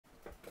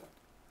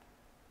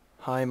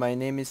Hi, my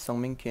name is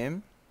Sungmin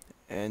Kim,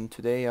 and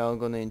today I'm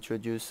gonna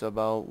introduce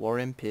about War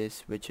and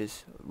Peace, which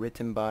is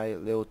written by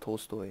Leo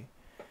Tolstoy.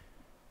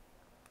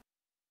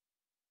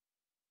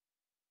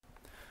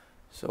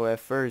 So at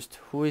first,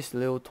 who is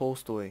Leo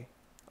Tolstoy?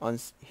 On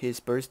his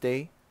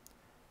birthday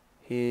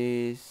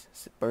is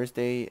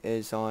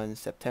on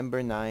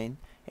September 9,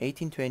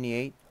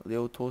 1828.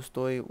 Leo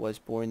Tolstoy was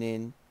born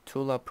in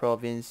Tula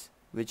province,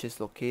 which is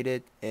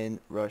located in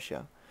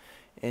Russia.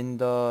 In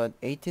the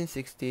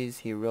 1860s,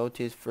 he wrote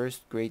his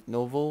first great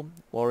novel,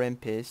 War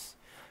and Peace.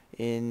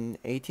 In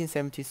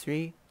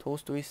 1873,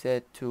 Tolstoy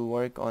set to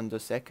work on the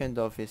second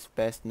of his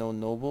best-known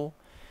novel,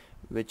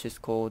 which is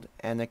called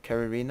Anna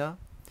Karenina.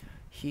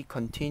 He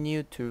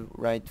continued to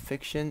write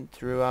fiction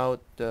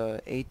throughout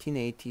the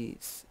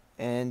 1880s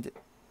and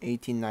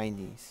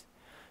 1890s.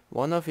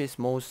 One of his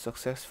most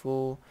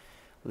successful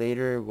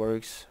later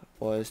works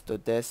was The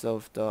Death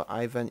of the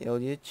Ivan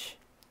Ilyich.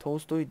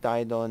 Tolstoy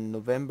died on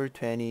November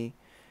 20,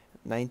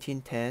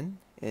 1910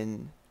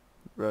 in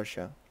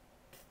Russia.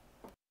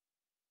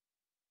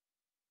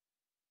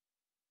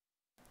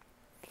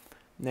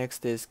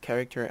 Next is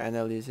character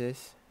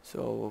analysis.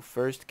 So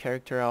first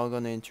character I'm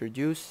gonna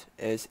introduce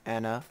is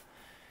Anna.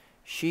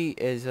 She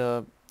is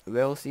a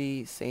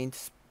wealthy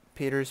St.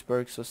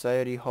 Petersburg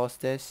society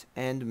hostess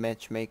and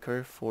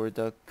matchmaker for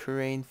the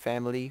Kurin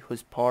family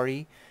whose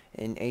party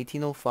in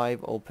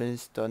 1805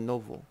 opens the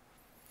novel.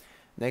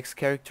 Next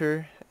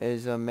character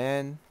is a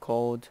man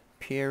called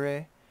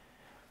Pierre.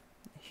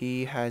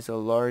 He has a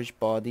large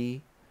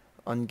body,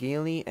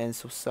 ungainly and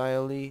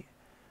socially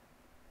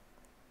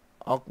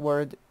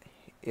awkward,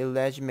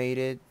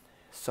 illegitimate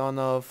son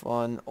of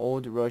an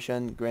old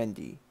Russian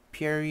grandee.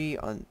 Pierre,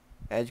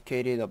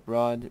 uneducated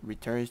abroad,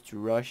 returns to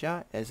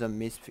Russia as a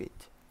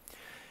misfit.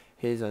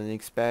 His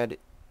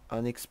unexpected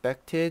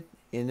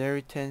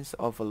inheritance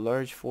of a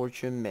large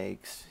fortune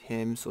makes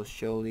him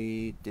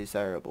socially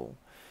desirable.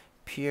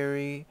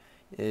 Pierre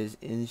is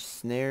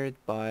ensnared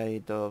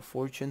by the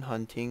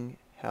fortune-hunting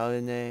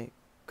Helena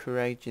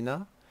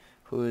Kuragina,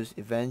 whose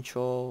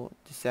eventual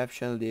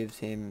deception leaves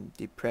him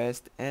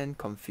depressed and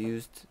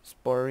confused,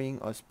 spurring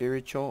a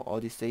spiritual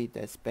odyssey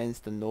that spans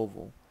the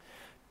novel.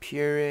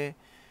 Pierre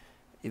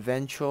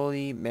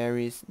eventually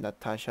marries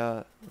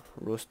Natasha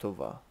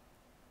Rostova.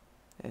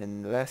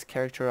 And the last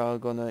character I'm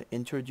gonna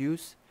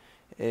introduce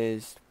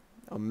is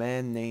a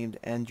man named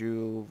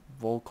Andrew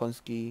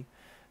Volkonsky,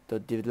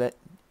 the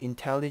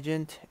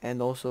intelligent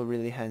and also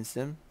really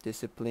handsome,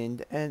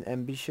 disciplined, and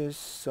ambitious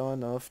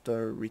son of the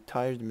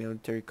retired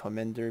military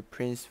commander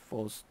Prince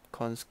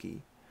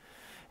Volkonsky.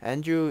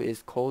 Andrew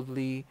is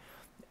coldly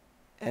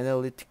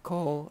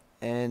analytical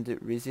and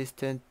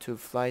resistant to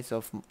flights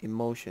of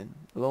emotion.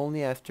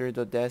 Lonely after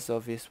the death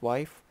of his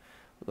wife,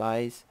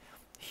 Lies,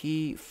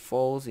 he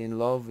falls in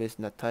love with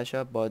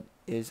Natasha but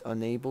is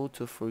unable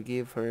to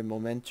forgive her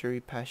momentary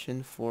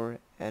passion for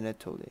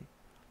Anatoly.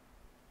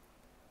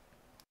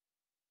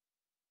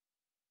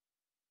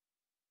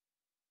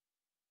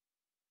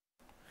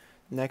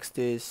 Next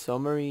is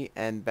summary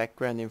and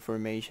background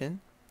information.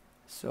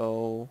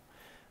 So,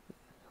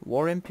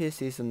 War and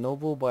Peace is a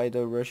novel by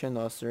the Russian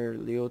author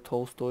Leo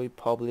Tolstoy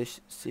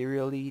published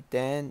serially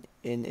then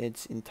in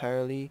its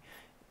entirety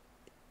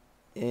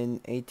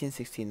in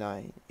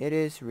 1869. It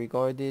is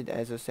regarded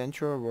as a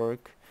central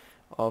work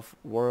of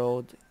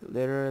world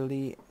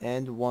literary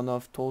and one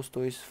of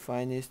Tolstoy's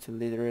finest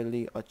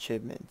literary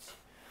achievements.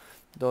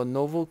 The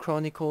novel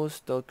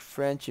chronicles the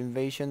French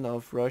invasion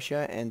of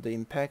Russia and the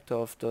impact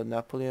of the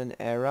Napoleon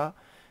era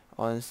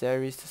on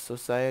Tsarist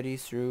society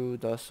through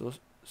the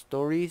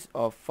stories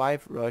of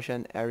five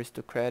Russian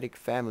aristocratic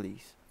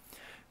families.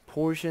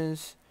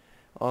 Portions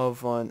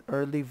of an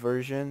early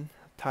version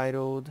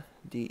titled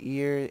The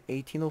Year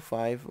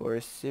 1805 were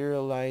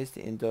serialized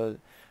in the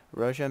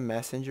Russian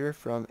Messenger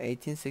from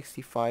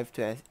 1865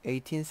 to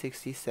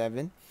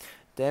 1867,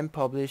 then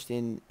published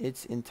in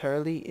its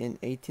entirety in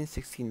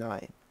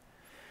 1869.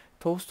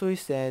 Tolstoy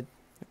said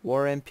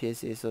War and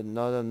Peace is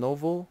not a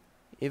novel,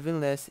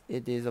 even less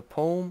it is a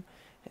poem,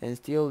 and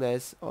still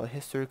less a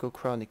historical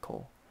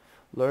chronicle.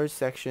 Large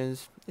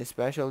sections,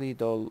 especially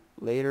the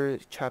later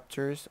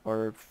chapters,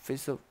 are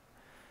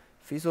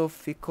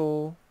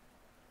philosophical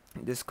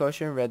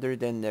discussion rather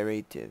than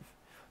narrative.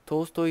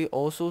 Tolstoy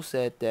also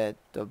said that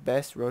the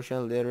best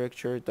Russian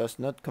literature does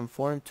not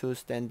conform to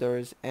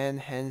standards and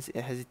hence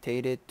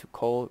hesitated to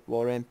call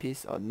War and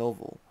Peace a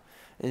novel.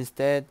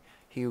 Instead,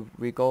 he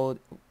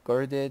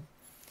regarded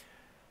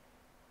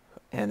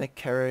Anna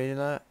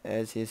Karenina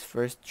as his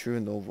first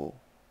true novel.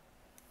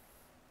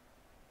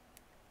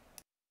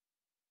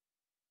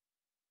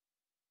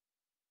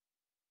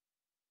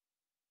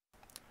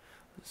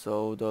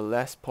 So the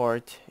last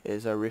part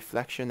is a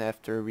reflection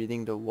after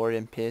reading The War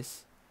and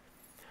Peace.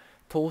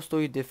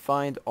 Tolstoy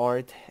defined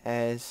art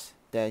as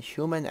that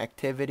human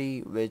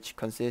activity which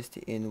consists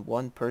in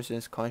one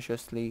person's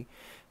consciously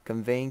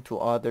conveying to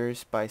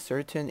others by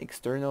certain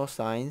external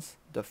signs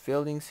the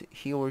feelings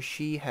he or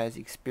she has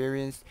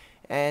experienced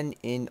and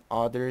in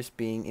others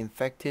being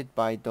infected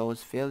by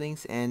those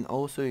feelings and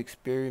also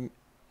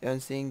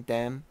experiencing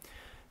them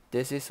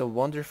This is a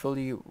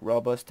wonderfully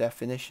robust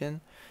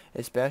definition,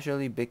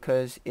 especially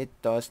because it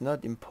does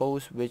not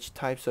impose which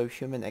types of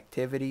human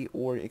activity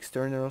or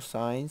external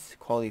signs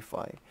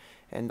qualify,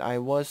 and I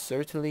was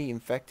certainly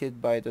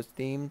infected by the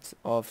themes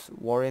of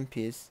War and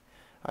Peace.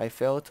 I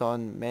felt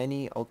on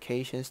many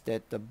occasions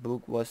that the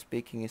book was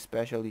speaking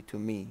especially to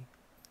me.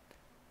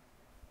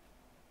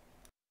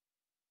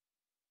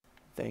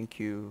 Thank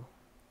you.